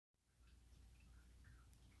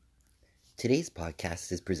Today's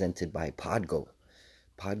podcast is presented by Podgo.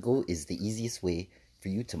 Podgo is the easiest way for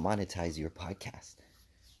you to monetize your podcast,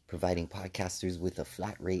 providing podcasters with a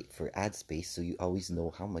flat rate for ad space so you always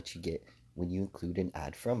know how much you get when you include an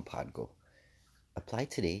ad from Podgo. Apply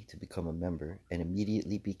today to become a member and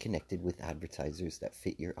immediately be connected with advertisers that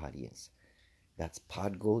fit your audience. That's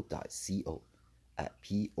podgo.co at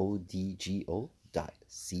podgo.co.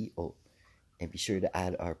 And be sure to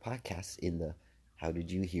add our podcast in the How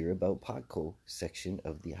Did You Hear About Podgo section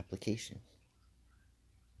of the application.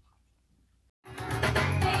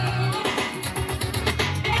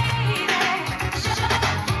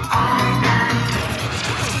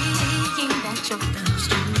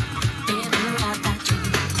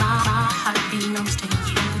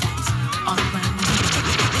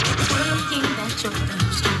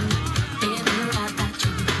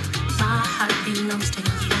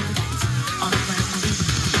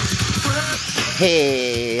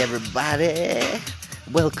 Hey everybody,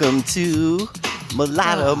 welcome to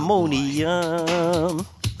Mulattomonium.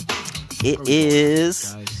 It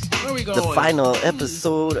is the final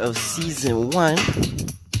episode of season 1.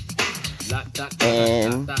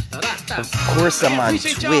 And of course I'm on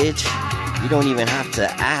Twitch. You don't even have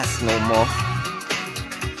to ask no more.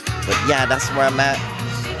 But yeah, that's where I'm at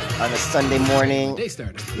on a Sunday morning,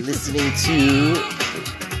 listening to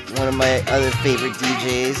one of my other favorite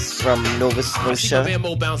DJs from Nova Scotia. He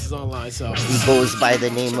goes by the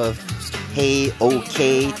name of Hey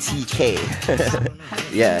OK TK.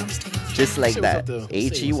 Yeah, just like that.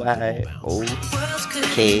 HEYOKTK.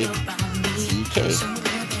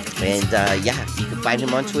 And yeah, you can find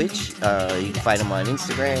him on Twitch. You can find him on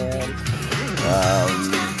Instagram.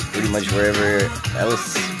 Pretty much wherever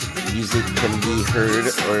else music can be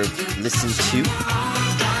heard or listened to.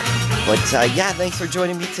 But yeah, thanks for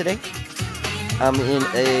joining me today. I'm in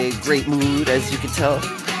a great mood, as you can tell.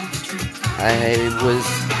 I was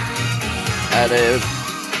at a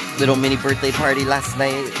little mini birthday party last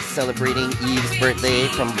night, celebrating Eve's birthday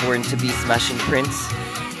from Born to Be Smashing Prince.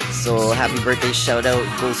 So happy birthday shout out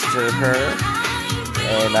goes to her.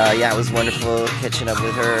 And yeah, it was wonderful catching up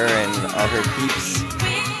with her and all her peeps.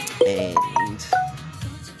 And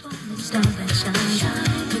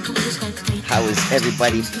how is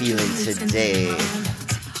everybody feeling today?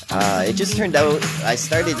 It just turned out I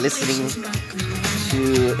started listening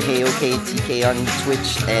to Hey OK TK on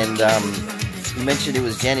Twitch, and you mentioned it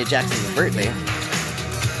was Janet Jackson's birthday,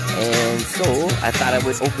 and so I thought I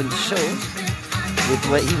would open the show with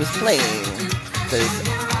what he was playing, because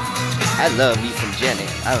I love me some Janet.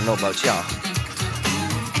 I don't know about y'all,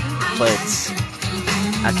 but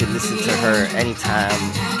I could listen to her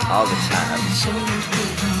anytime, all the time.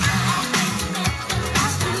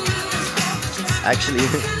 Actually,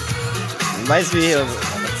 reminds me of a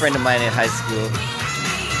friend of mine in high school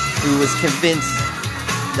who was convinced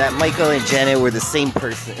that Michael and Janet were the same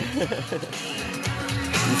person.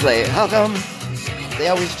 He's like, how come they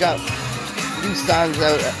always drop new songs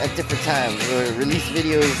out at different times or release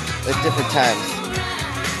videos at different times?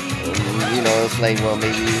 And, you know, it's like, well,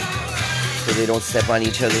 maybe so they don't step on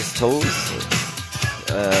each other's toes.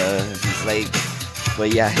 He's like, but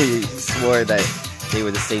yeah, he swore that they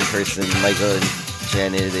were the same person, Michael and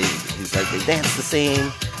Janet. He's like, they dance the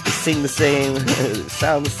same, they sing the same,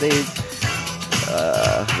 sound the same.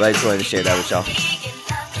 But I just wanted to share that with y'all.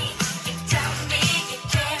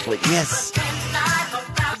 But yes,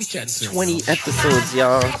 20 episodes,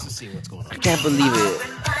 y'all. I can't believe it.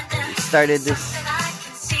 We started this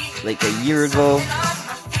like a year ago.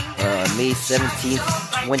 May 17th,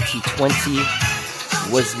 2020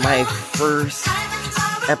 was my first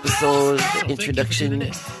episode, introduction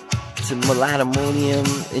to Mulattomonium,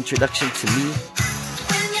 introduction to me.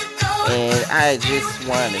 And I just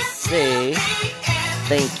want to say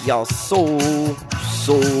thank y'all so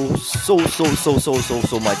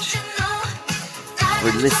much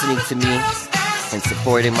for listening to me and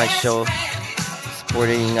supporting my show,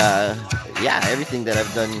 supporting everything that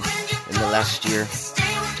I've done in the last year.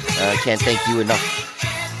 I can't thank you enough.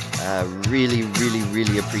 I really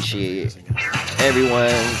appreciate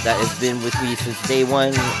everyone that has been with me since day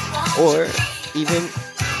one, or even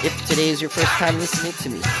if today is your first time listening to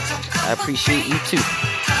me. I appreciate you too.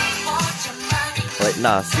 But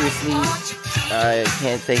nah, seriously, I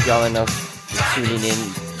can't thank y'all enough for tuning in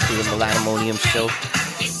to the Mulattomonium show.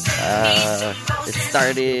 It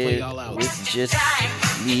started with just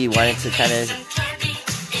me wanting to kind of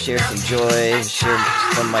share some joy, share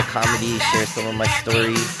some of my comedy, share some of my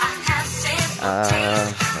stories.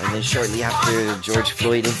 And then shortly after, the George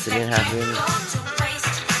Floyd incident happened.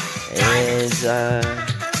 And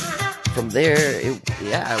from there, it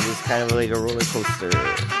was kind of like a roller coaster.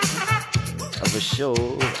 of a show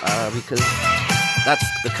because that's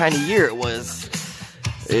the kind of year it was.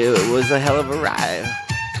 It was a hell of a ride.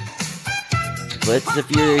 But if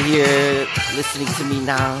you're here listening to me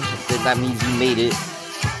now, then that means you made it.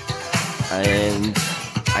 And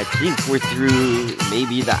I think we're through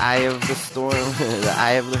maybe the eye of the storm, the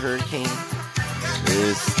eye of the hurricane.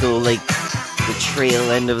 There's still like the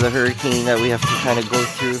trail end of the hurricane that we have to kind of go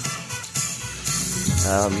through.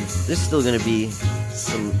 There's still going to be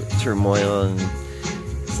some turmoil and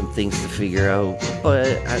some things to figure out. But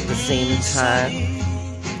at the same time,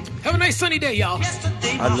 have a nice sunny day, y'all.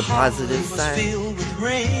 On the positive side,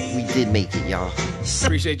 we did make it, y'all.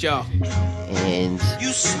 Appreciate y'all. And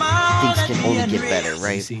things can only get better,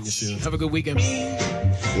 right? See you soon. Have a good weekend.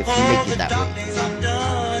 If we make it that way.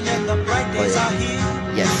 But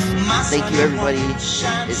yes, thank you everybody.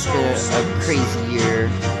 It's been a crazy year.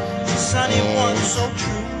 And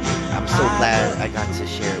I'm so glad I got to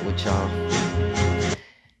share it with y'all.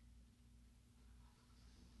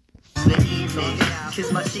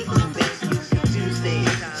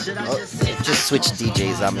 Oh, just switch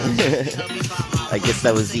DJs on me. I guess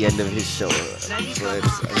that was the end of his show. But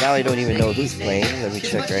now I don't even know who's playing. Let me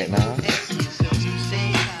check right now.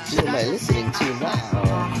 Who am I listening to now?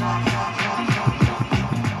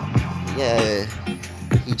 Yeah,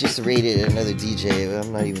 he just rated another DJ, but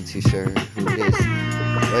I'm not even too sure who it is.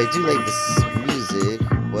 But I do like this music.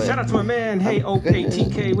 But shout out to my man, hey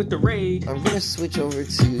OKTK with the raid. I'm gonna switch over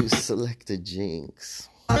to Selecta Jinx.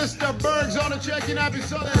 Mr. Berg's on the check-in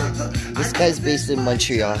episode. This guy's based in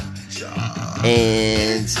Montreal,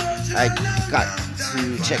 and I got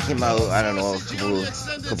to check him out, I don't know, a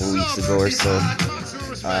couple weeks ago or so,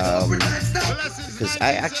 because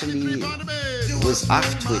I actually was off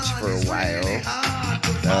Twitch for a while.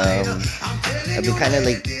 I've been kind of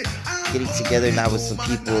like getting together now with some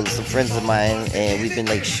people, some friends of mine, and we've been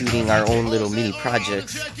like shooting our own little mini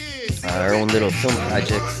projects, our own little film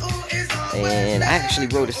projects. And I actually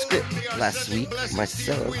wrote a script last week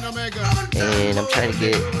myself, and I'm trying to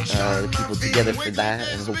get the people together for that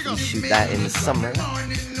and hopefully shoot that in the summer.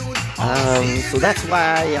 So that's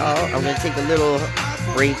why, y'all, I'm gonna take a little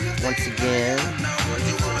break once again.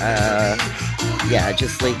 Yeah,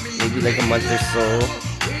 just like maybe like a month or so.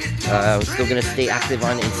 I'm still gonna stay active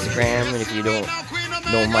on Instagram, and if you don't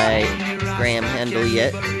know my gram handle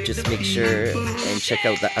yet, just make sure and check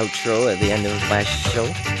out the outro at the end of my show.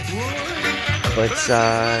 But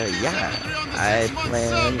yeah, I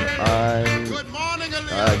plan on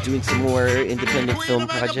doing some more independent film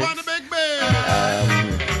projects.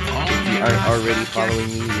 If you aren't already following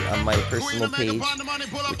me on my personal page,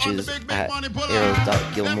 which is at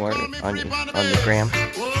arrow.gilmore on the gram,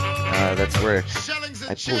 that's where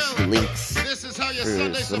I post the links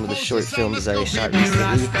for some of the short films that I shot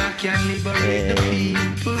recently, and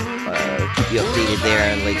keep you updated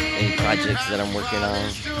there on like any projects that I'm working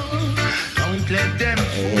on. And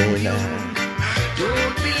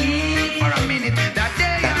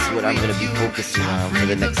that's what I'm gonna be focusing on for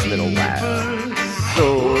the next little while.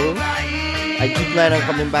 So I do plan on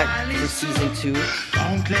coming back for season 2.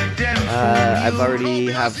 I've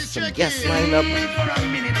already have some guests lined up,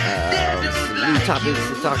 some new topics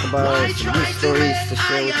to talk about, some new stories to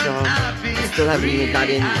share with y'all. I still haven't even got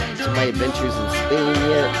into my adventures in Spain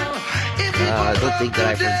yet. I don't think that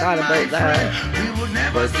I forgot about that.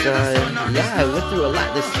 But yeah, I went through a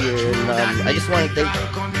lot this year, and I just want to thank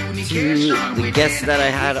the guests that I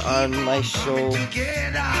had on my show,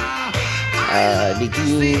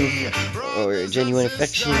 Nadine, or Genuine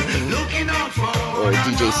Affection, or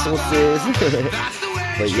DJ Solstice.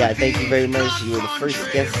 But yeah, thank you very much. You were the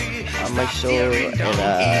first guest on my show, and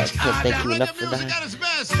I can't thank you enough for that.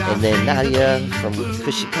 And then Nadia from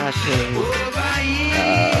Cushy Passion,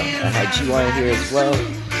 I had you on here as well.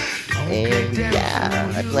 And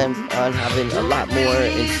yeah, I plan on having a lot more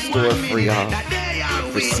in store for y'all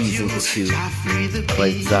for season 2.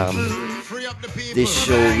 But this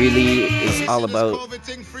show really is all about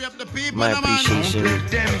my appreciation,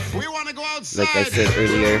 like I said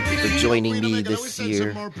earlier, for joining me this year.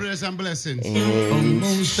 And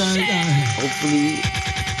hopefully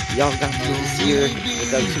y'all got through this year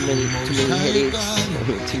without too many headaches,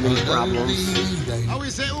 too many problems.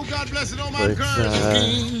 But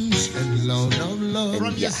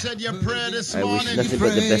and yeah, I wish nothing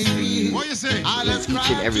but the best for you in each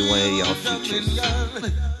and every one of y'all futures.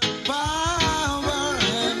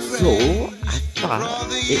 So I thought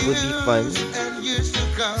it would be fun to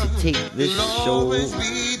take this show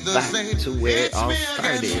back to where it all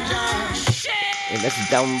started, and that's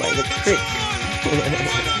down by the creek.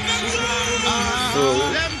 So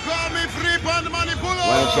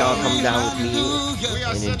Why don't y'all come down with me We are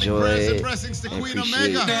and sending enjoy prayers and and blessings to Queen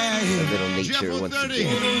appreciate Omega. a little nature Jeff once 30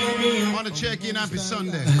 again. on the check-in. Happy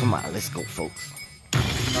Sunday. Come on, let's go, folks.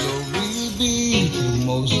 Will be the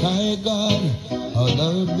Most High God,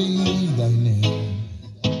 hallowed be thy name.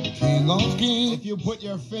 King of kings, If you put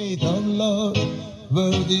your faith of love,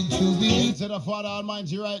 worthy to be. into the Father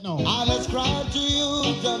Almighty right now. I ascribe to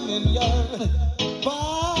you dominion,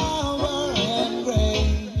 power and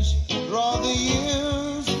grace. Through the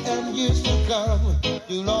years and years to come,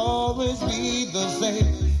 you'll always be the same.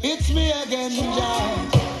 It's me again, Jah,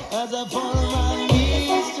 as I fall on my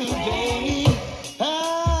knees today.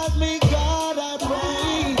 Help me, God, I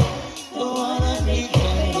pray. Don't wanna be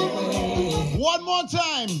carried away. One more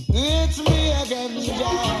time. It's me again,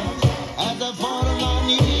 Jah, as I fall on my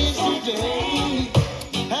knees today.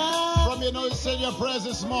 Help From you know, you said your prayers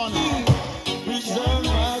this morning. preserve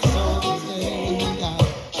my soul today.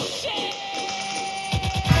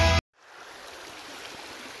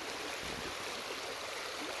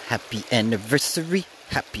 Happy anniversary,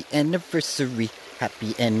 happy anniversary,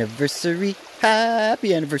 happy anniversary,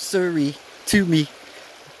 happy anniversary to me.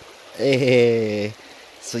 Hey.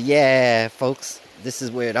 So yeah, folks, this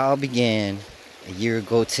is where it all began a year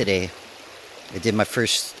ago today. I did my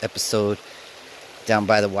first episode down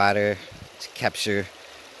by the water to capture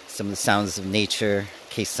some of the sounds of nature in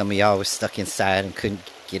case some of y'all were stuck inside and couldn't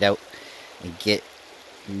get out and get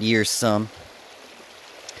near some.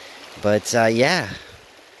 But yeah,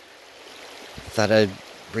 thought I'd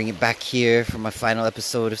bring it back here for my final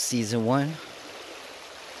episode of season 1.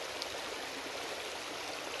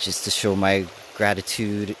 Just to show my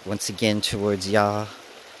gratitude once again towards y'all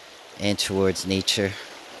and towards nature.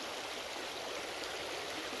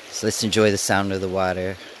 So let's enjoy the sound of the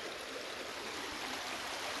water.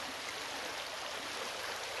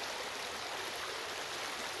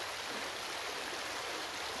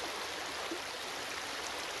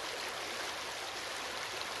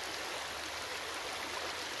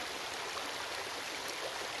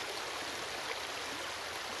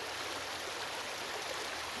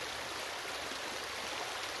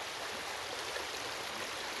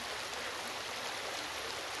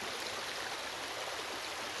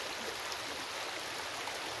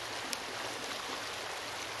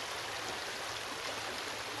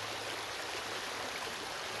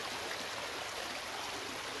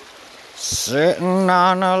 Sitting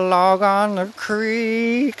on a log on the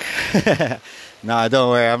creek. Nah, don't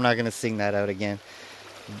worry, I'm not gonna sing that out again.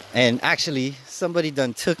 And actually, somebody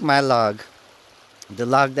done took my log. The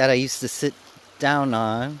log that I used to sit down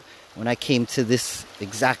on when I came to this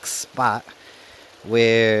exact spot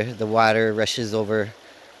where the water rushes over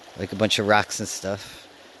like a bunch of rocks and stuff.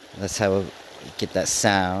 That's how I get that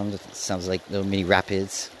sound. It sounds like little mini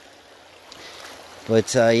rapids.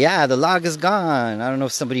 But yeah, the log is gone. I don't know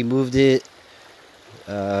if somebody moved it,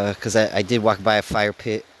 because I did walk by a fire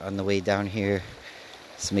pit on the way down here.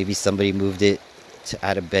 So maybe somebody moved it to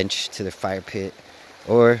add a bench to their fire pit,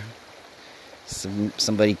 or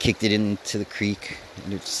somebody kicked it into the creek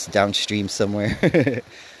and it's downstream somewhere.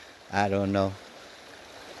 I don't know.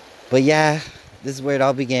 But yeah, this is where it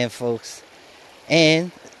all began, folks.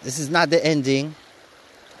 And this is not the ending.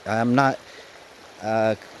 I'm not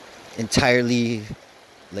entirely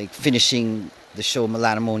like finishing the show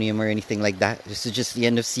Melanomonium or anything like that. This is just the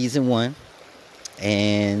end of season 1,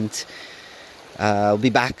 and I'll be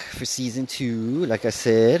back for season 2, like I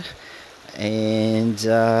said. And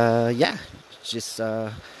yeah, just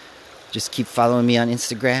keep following me on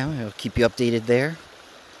Instagram. I'll keep you updated there,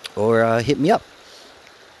 or hit me up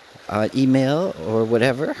email or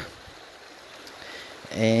whatever.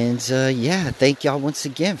 And yeah, thank y'all once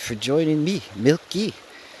again for joining me, Milky.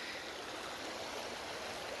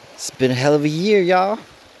 It's been a hell of a year, y'all.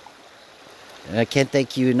 And I can't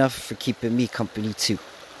thank you enough for keeping me company, too.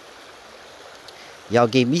 Y'all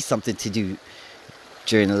gave me something to do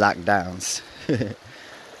during the lockdowns.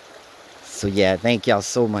 So, yeah, thank y'all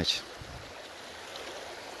so much.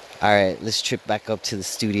 Alright, let's trip back up to the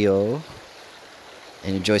studio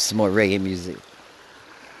and enjoy some more reggae music.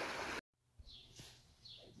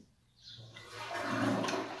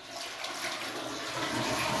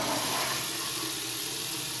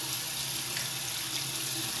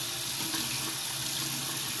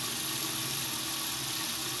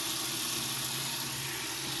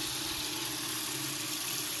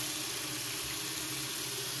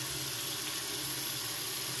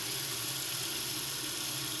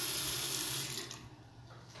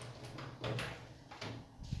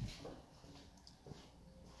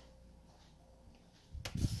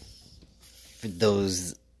 For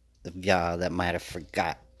those of y'all that might have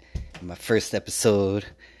forgot, in my first episode,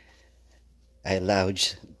 I allowed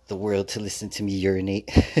the world to listen to me urinate.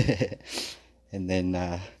 And then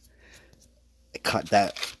I caught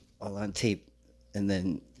that all on tape. And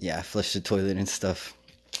then, yeah, I flushed the toilet and stuff.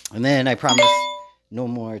 And then I promised no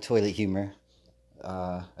more toilet humor.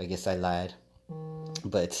 I guess I lied.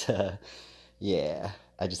 But, yeah,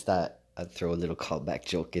 I just thought I'd throw a little callback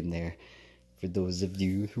joke in there for those of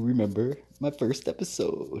you who remember my first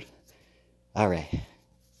episode. All right.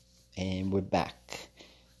 And we're back.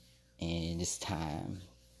 And it's time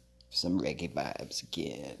for some reggae vibes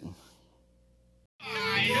again.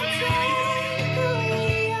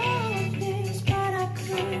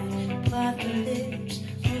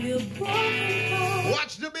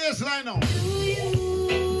 Watch the bass line now.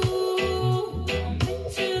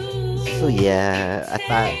 So yeah, I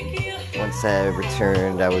thought once I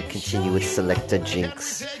returned I would continue with Selecta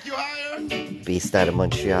Jinx, Take you higher. based out of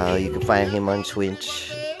Montreal. You can find him on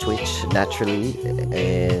Twitch naturally,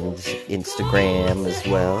 and Instagram as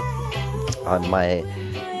well. On my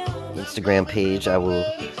Instagram page I will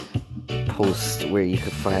post where you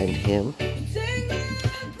can find him,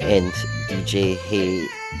 and DJ Hey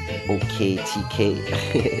OKTK.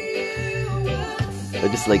 I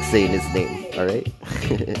just like saying his name, alright?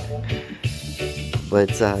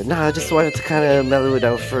 But I just wanted to kind of mellow it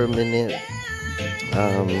out for a minute,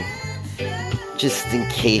 just in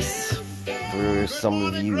case for some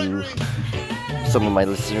of you, some of my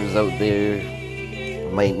listeners out there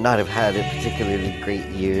might not have had a particularly great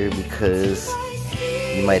year because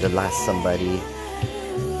you might have lost somebody,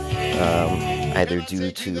 either due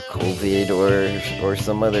to COVID or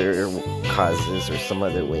some other causes or some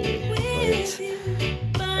other way.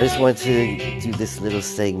 But I just wanted to do this little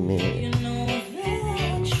segment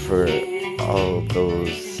for all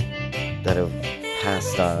those that have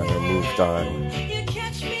passed on or moved on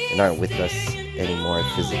and aren't with us anymore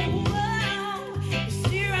physically.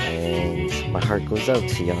 And my heart goes out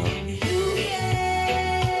to y'all.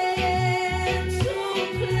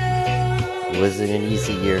 It wasn't an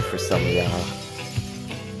easy year for some of y'all,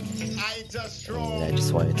 and I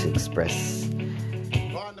just wanted to express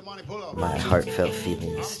my heartfelt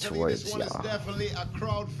feelings towards y'all. Definitely a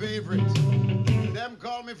crowd favorite. Them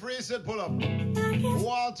call me free, said pull up.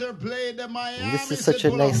 Walter played the Miami. And this is such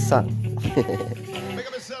a nice song. Pick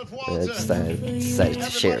up yourself, Walter. I decided to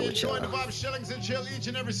share it with y'all. Everybody enjoy the Bob Shillings and Chill each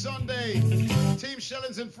and every Sunday. Team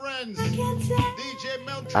Shillings and Friends. DJ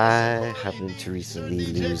Meltron. I happened to recently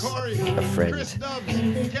lose a friend. Chris Dubs,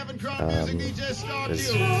 Kevin Crown Music, DJ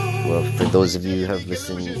Starkey. Well, for those of you who have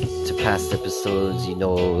listened to past episodes, you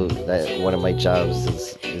know that one of my jobs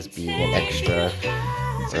is being an extra.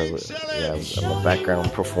 Yeah, I'm a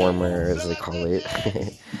background performer, as they call it,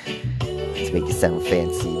 to make it sound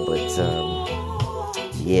fancy. But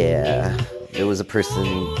yeah, there was a person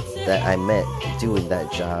that I met doing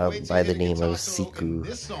that job by the name of Siku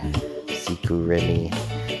Remy,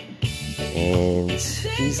 and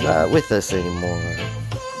he's not with us anymore.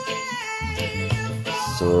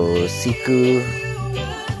 So Siku,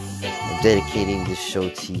 I'm dedicating this show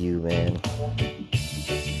to you, man.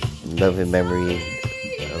 In love and memory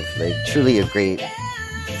of, like, truly a great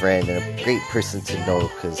friend and a great person to know,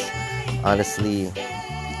 because honestly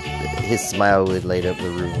his smile would light up the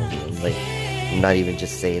room. And, like, I'm not even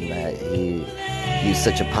just saying that, he's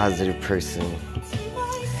such a positive person.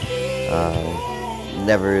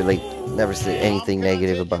 Never said anything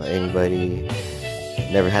negative about anybody,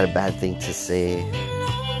 never had a bad thing to say.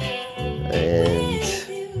 And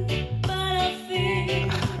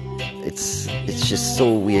it's just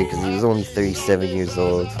so weird because he was only 37 years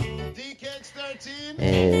old,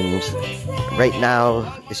 and right now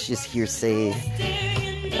it's just hearsay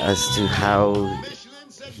as to how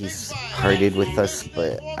he's parted with us.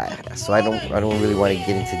 But I don't really want to get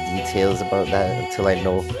into details about that until I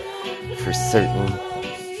know for certain.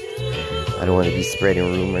 I don't want to be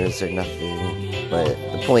spreading rumors or nothing, but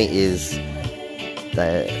the point is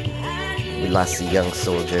that we lost a young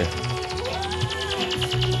soldier,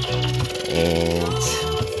 and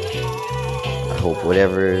I hope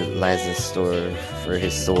whatever lies in store for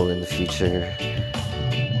his soul in the future,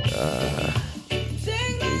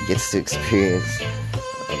 he gets to experience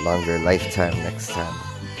a longer lifetime next time.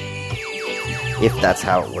 If that's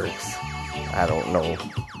how it works, I don't know,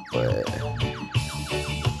 but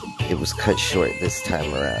it was cut short this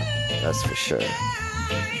time around, that's for sure.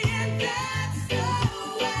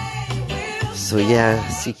 So yeah,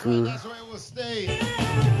 Siku,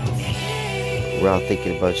 we're all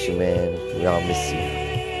thinking about you, man. We all miss you.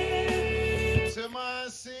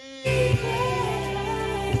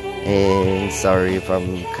 And sorry if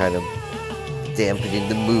I'm kind of dampening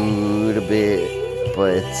the mood a bit,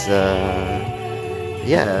 but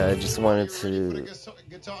yeah, I just wanted to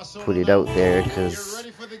put it out there because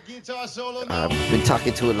I've been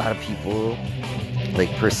talking to a lot of people,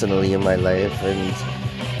 like personally in my life, and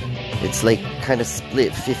it's like kind of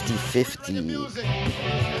split 50-50.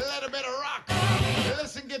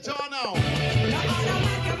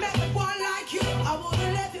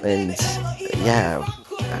 And yeah,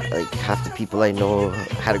 like half the people I know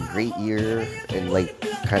had a great year and like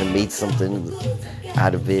kind of made something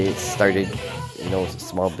out of it, started, you know,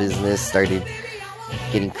 small business, started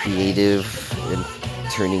getting creative and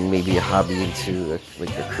turning maybe a hobby into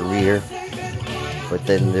like a career. But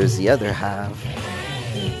then there's the other half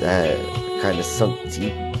that kind of sunk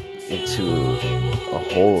deep into a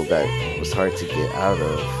hole that was hard to get out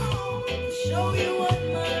of.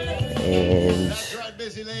 And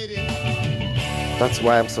that's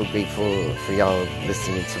why I'm so grateful for y'all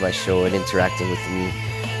listening to my show and interacting with me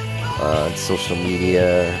on social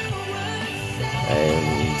media.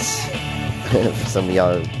 And for some of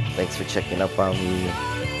y'all, thanks for checking up on me.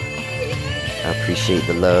 I appreciate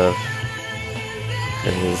the love.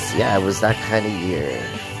 Because, yeah, it was that kind of year.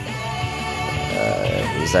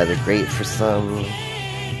 It was either great for some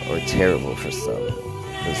or terrible for some.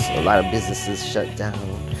 Because a lot of businesses shut down.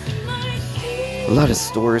 A lot of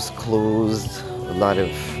stores closed. A lot of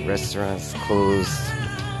restaurants closed.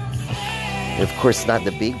 And of course, not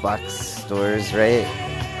the big box stores, right?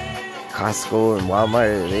 Costco and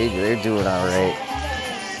Walmart, they're doing all right.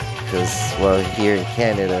 Because, well, here in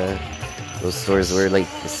Canada, those stores were like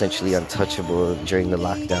essentially untouchable during the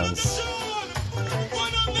lockdowns.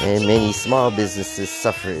 And many small businesses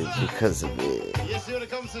suffered because of it.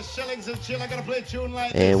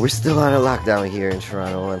 And we're still on a lockdown here in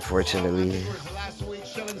Toronto, unfortunately.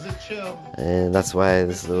 And that's why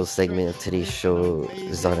this little segment of today's show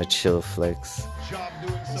is on a chill flex.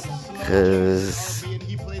 Because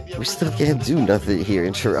we still can't do nothing here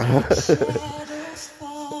in Toronto.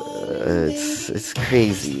 It's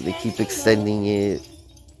crazy. They keep extending it.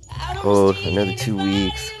 Oh, another 2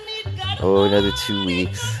 weeks. Oh, another 2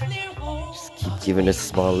 weeks. Just keep giving us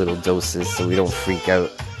small little doses so we don't freak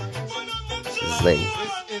out. It's like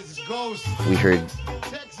we heard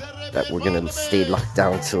that we're gonna stay locked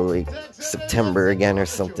down till like September again or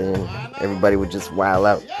something. Everybody would just wild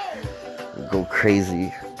out, go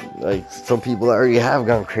crazy. Like some people already have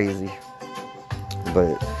gone crazy,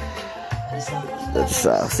 but let's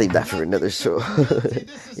save that for another show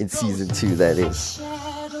in season 2, that is.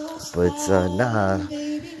 But nah,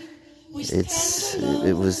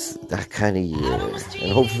 it was that kind of year,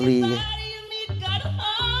 and hopefully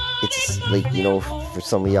it's like, you know, for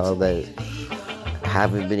some of y'all that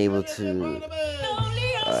haven't been able to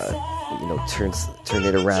you know, turn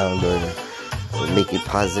it around or make it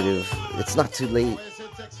positive, it's not too late.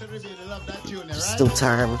 There's still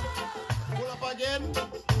time.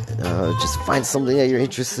 Just find something that you're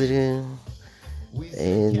interested in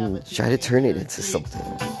and try to turn it into something.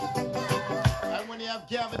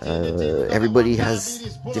 Everybody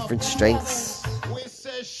has different strengths,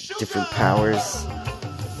 different powers,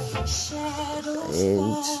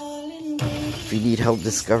 and if you need help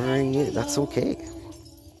discovering it, that's okay.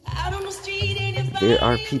 There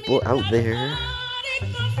are people out there,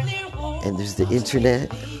 and there's the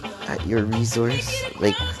internet at your resource.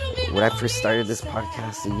 Like when I first started this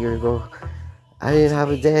podcast a year ago, I didn't have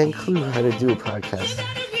a damn clue how to do a podcast.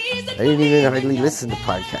 I didn't even hardly listen to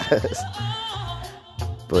podcasts.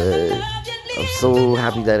 But I'm so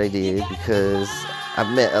happy that I did, because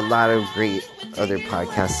I've met a lot of great other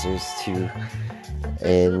podcasters too,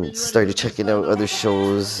 and started checking out other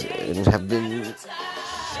shows, and have been,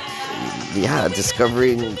 yeah,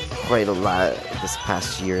 discovering quite a lot this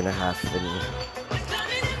past year and a half, and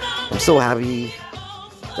I'm so happy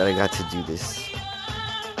that I got to do this.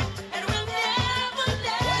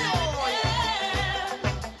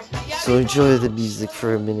 So enjoy the music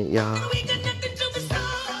for a minute, y'all.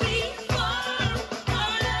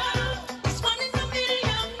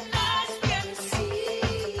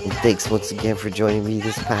 And thanks once again for joining me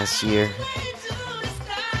this past year.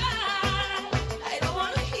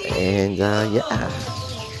 And yeah,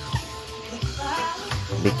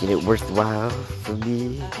 making it worthwhile for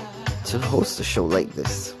me to host a show like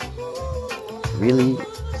this. Really,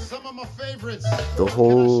 the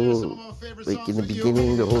whole, like in the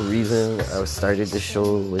beginning, the whole reason I started the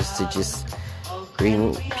show was to just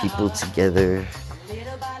bring people together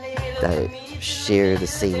that share the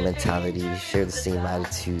same mentality, share the same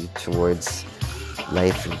attitude towards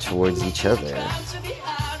life and towards each other.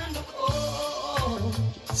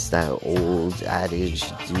 It's that old adage,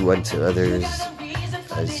 do unto others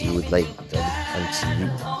as you would like done unto you.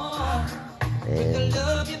 And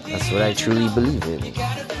that's what I truly believe in.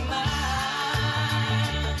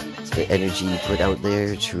 The energy you put out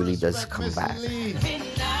there truly does come back.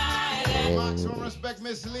 And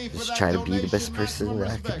just try to be the best person that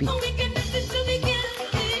I could be.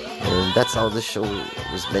 And that's all the show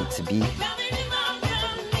was meant to be.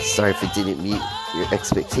 Sorry if it didn't meet your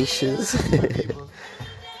expectations.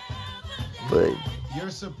 But your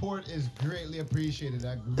support is greatly appreciated.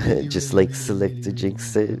 Just like Selecta Jinx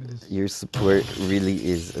said, your support really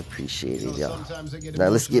is appreciated, y'all. Now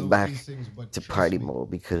let's get back to party mode,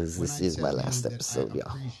 because this is my last episode,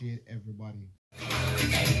 y'all.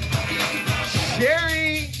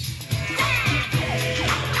 Sherry!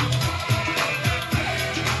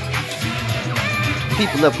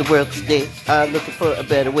 People of the world today are looking for a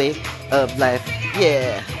better way of life,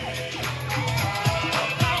 yeah.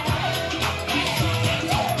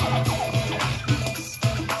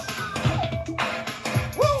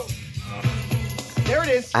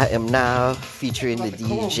 I am now featuring the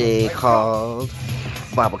DJ called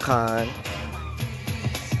Baba Khan.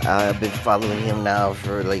 I've been following him now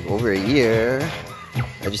for like over a year.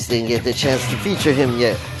 I just didn't get the chance to feature him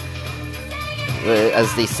yet. But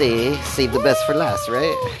as they say, save the best for last,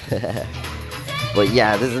 right? But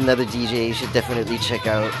yeah, this is another DJ you should definitely check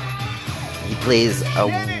out. He plays a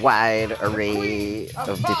wide array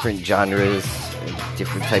of different genres,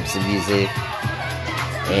 different types of music.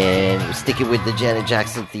 And we're sticking with the Janet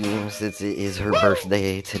Jackson theme since it is her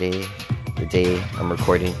birthday today, the day I'm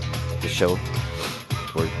recording the show,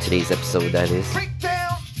 or today's episode, that is.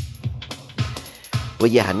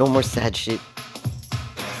 But yeah, no more sad shit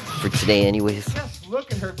for today anyways.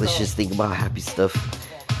 Let's just think about happy stuff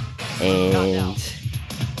and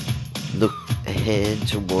look ahead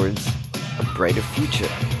towards a brighter future.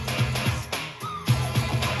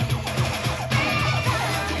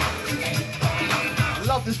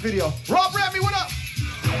 Love this video. Rob Rammy, what up?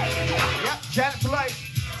 Yeah, Janet for life.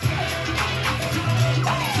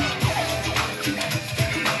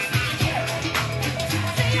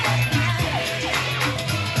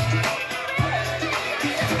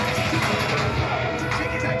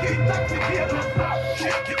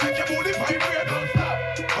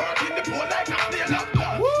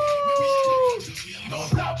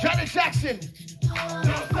 Janet Jackson.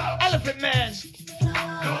 Elephant Man.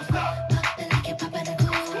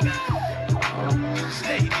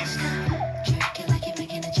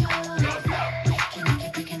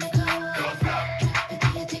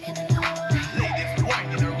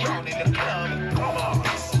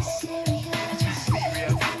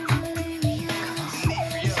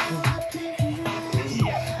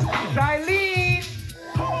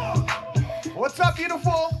 What's up,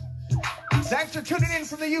 beautiful? Thanks for tuning in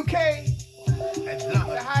from the UK. And say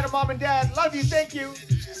hi to mom and dad. Love you, thank you.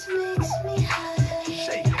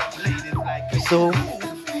 So,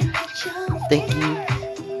 thank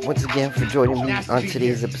you once again for joining me on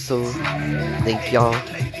today's episode. Thank y'all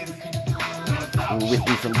who were with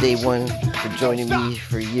me from day one, for joining me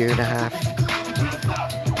for a year and a half.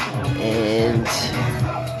 And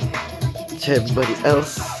to everybody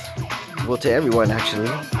else, well, to everyone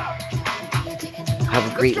actually, have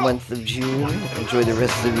a great month of June. Enjoy the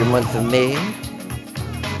rest of your month of May.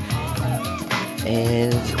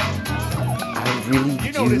 And I really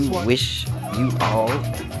do wish you all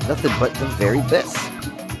nothing but the very best.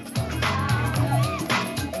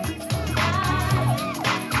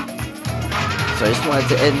 So I just wanted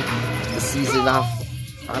to end the season off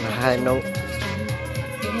on a high note.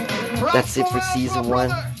 That's it for season 1.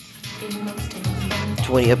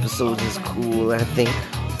 20 episodes is cool, I think.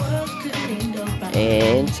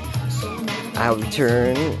 And I'll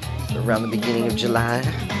return around the beginning of July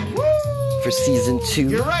for season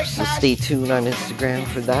 2. So stay tuned on Instagram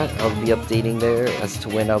for that. I'll be updating there as to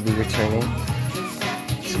when I'll be returning.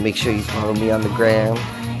 So make sure you follow me on the gram.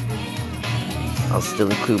 I'll still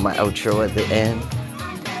include my outro at the end.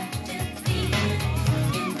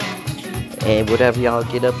 And whatever y'all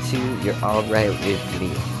get up to, you're alright with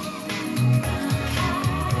me.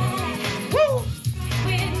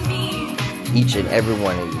 Each and every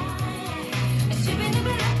one of you.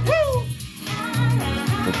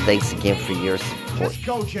 And thanks again for your support. Let's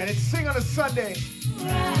go, Janet. Sing on a Sunday.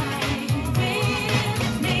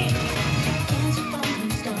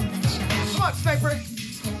 Come on, Sniper.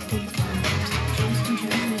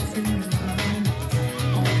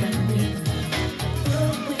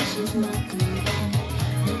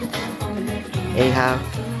 Anyhow,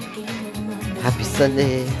 happy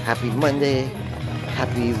Sunday, happy Monday,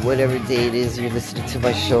 happy whatever day it is you're listening to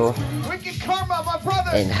my show. Wicked Karma, my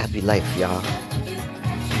brother. And happy life, y'all.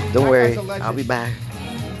 Don't worry, I'll be back.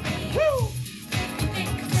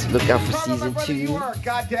 look out for season 2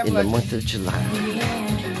 Goddamn in the legend. month of July.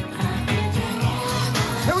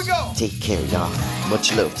 Here we go. Take care, y'all.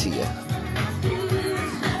 Much love to you.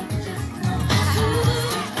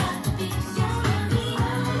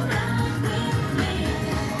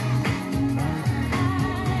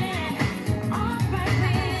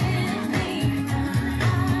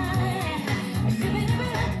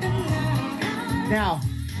 Now,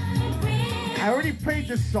 I already played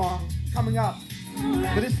this song coming up,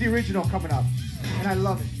 but it's the original coming up, and I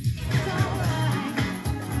love it.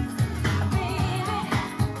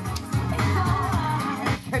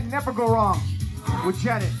 Can never go wrong with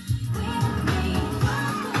Janet.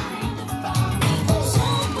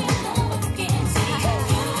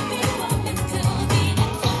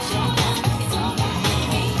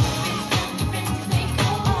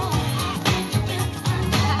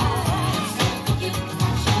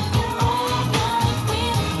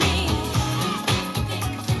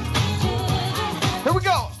 Here we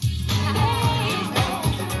go.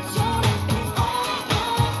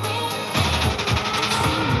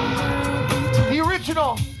 The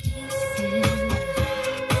original.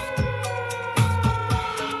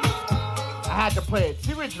 I had to play it. It's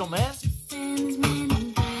the original, man.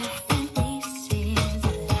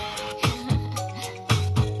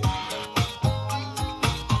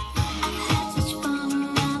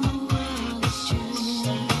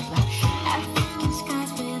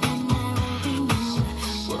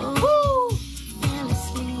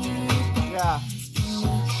 Yeah.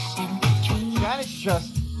 Janet's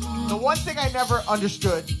just the one thing I never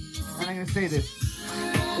understood, and I'm gonna say this,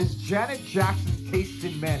 is Janet Jackson's taste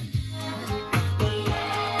in men.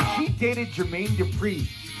 She dated Jermaine Dupri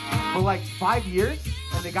for like 5 years,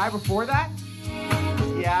 and the guy before that,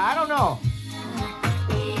 yeah, I don't know.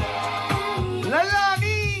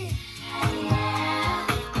 Lalani!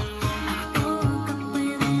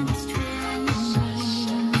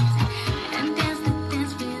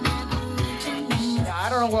 Yeah, I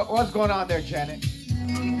don't know what's going on there, Janet.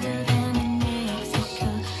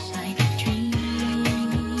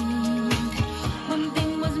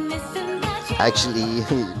 Actually,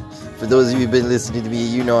 for those of you who've been listening to me,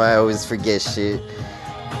 you know I always forget shit.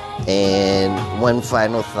 And one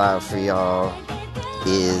final thought for y'all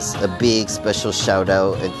is a big special shout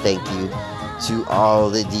out and thank you to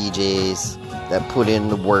all the DJs that put in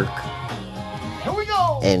the work Here we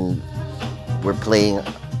go! and we're playing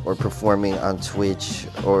or performing on Twitch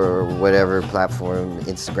or whatever platform,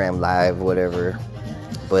 Instagram Live, whatever.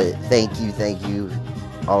 But thank you,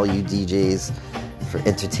 all you DJs, for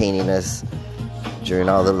entertaining us during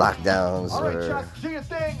all the lockdowns All right, or Chuck, do your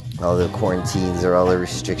thing. all the quarantines or all the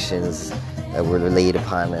restrictions that were laid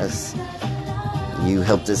upon us. You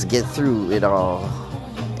helped us get through it all.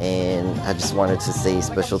 And I just wanted to say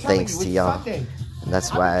special thanks to y'all. And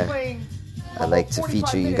that's why I like to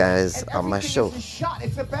feature you guys on my show.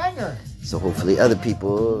 It's a banger. So hopefully other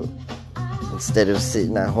people, instead of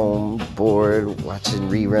sitting at home bored watching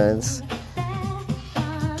reruns,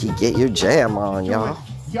 can get your jam on, y'all.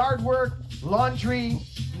 Yard work, laundry,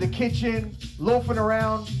 the kitchen, loafing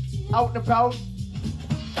around, out and about.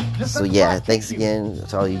 Just So yeah, thanks again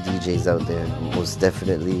to all you DJs out there. Most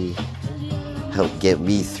definitely helped get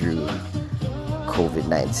me through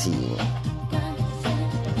COVID-19.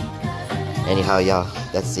 Anyhow, y'all,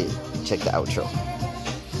 that's it. Check the outro.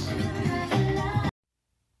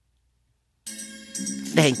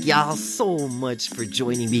 Thank y'all so much for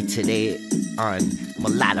joining me today on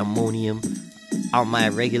Melatommonium. All my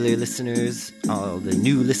regular listeners, all the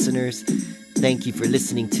new listeners, thank you for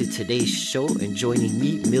listening to today's show and joining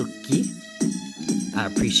me, Milky. I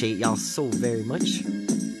appreciate y'all so very much.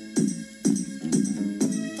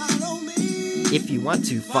 If you want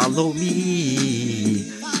to follow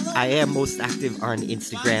me, I am most active on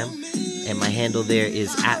Instagram, and my handle there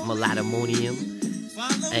is @Melatommonium.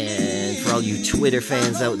 And for all you Twitter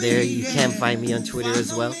fans out there, you can find me on Twitter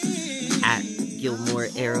as well, @Gilmore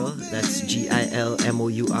Errol. That's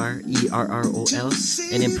GILMOURERROL.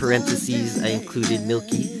 And in parentheses, I included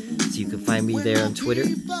Milky, so you can find me there on Twitter.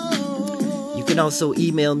 You can also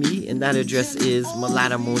email me, and that address is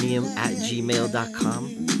melatommonium@gmail.com.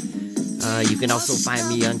 You can also find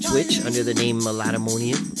me on Twitch under the name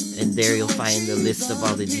Melatommonium, and there you'll find the list of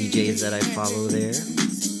all the DJs that I follow there.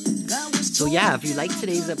 So yeah, if you like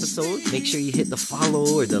today's episode, make sure you hit the follow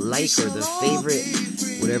or the like or the favorite,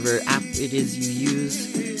 whatever app it is you use,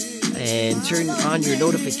 and turn on your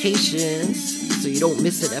notifications so you don't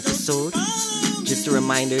miss an episode. Just a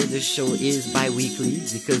reminder, this show is bi-weekly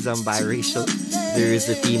because I'm biracial. There is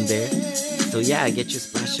a theme there. So yeah, get your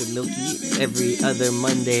splash of Milky every other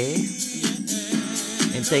Monday.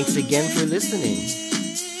 And thanks again for listening.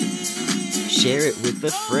 Share it with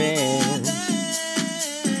a friend.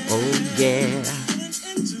 Oh yeah.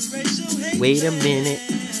 Wait a minute.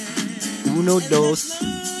 Uno, dos.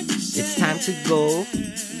 It's time to go.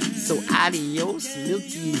 So adios,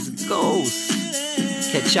 Milky's ghost.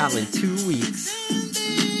 Catch y'all in 2 weeks.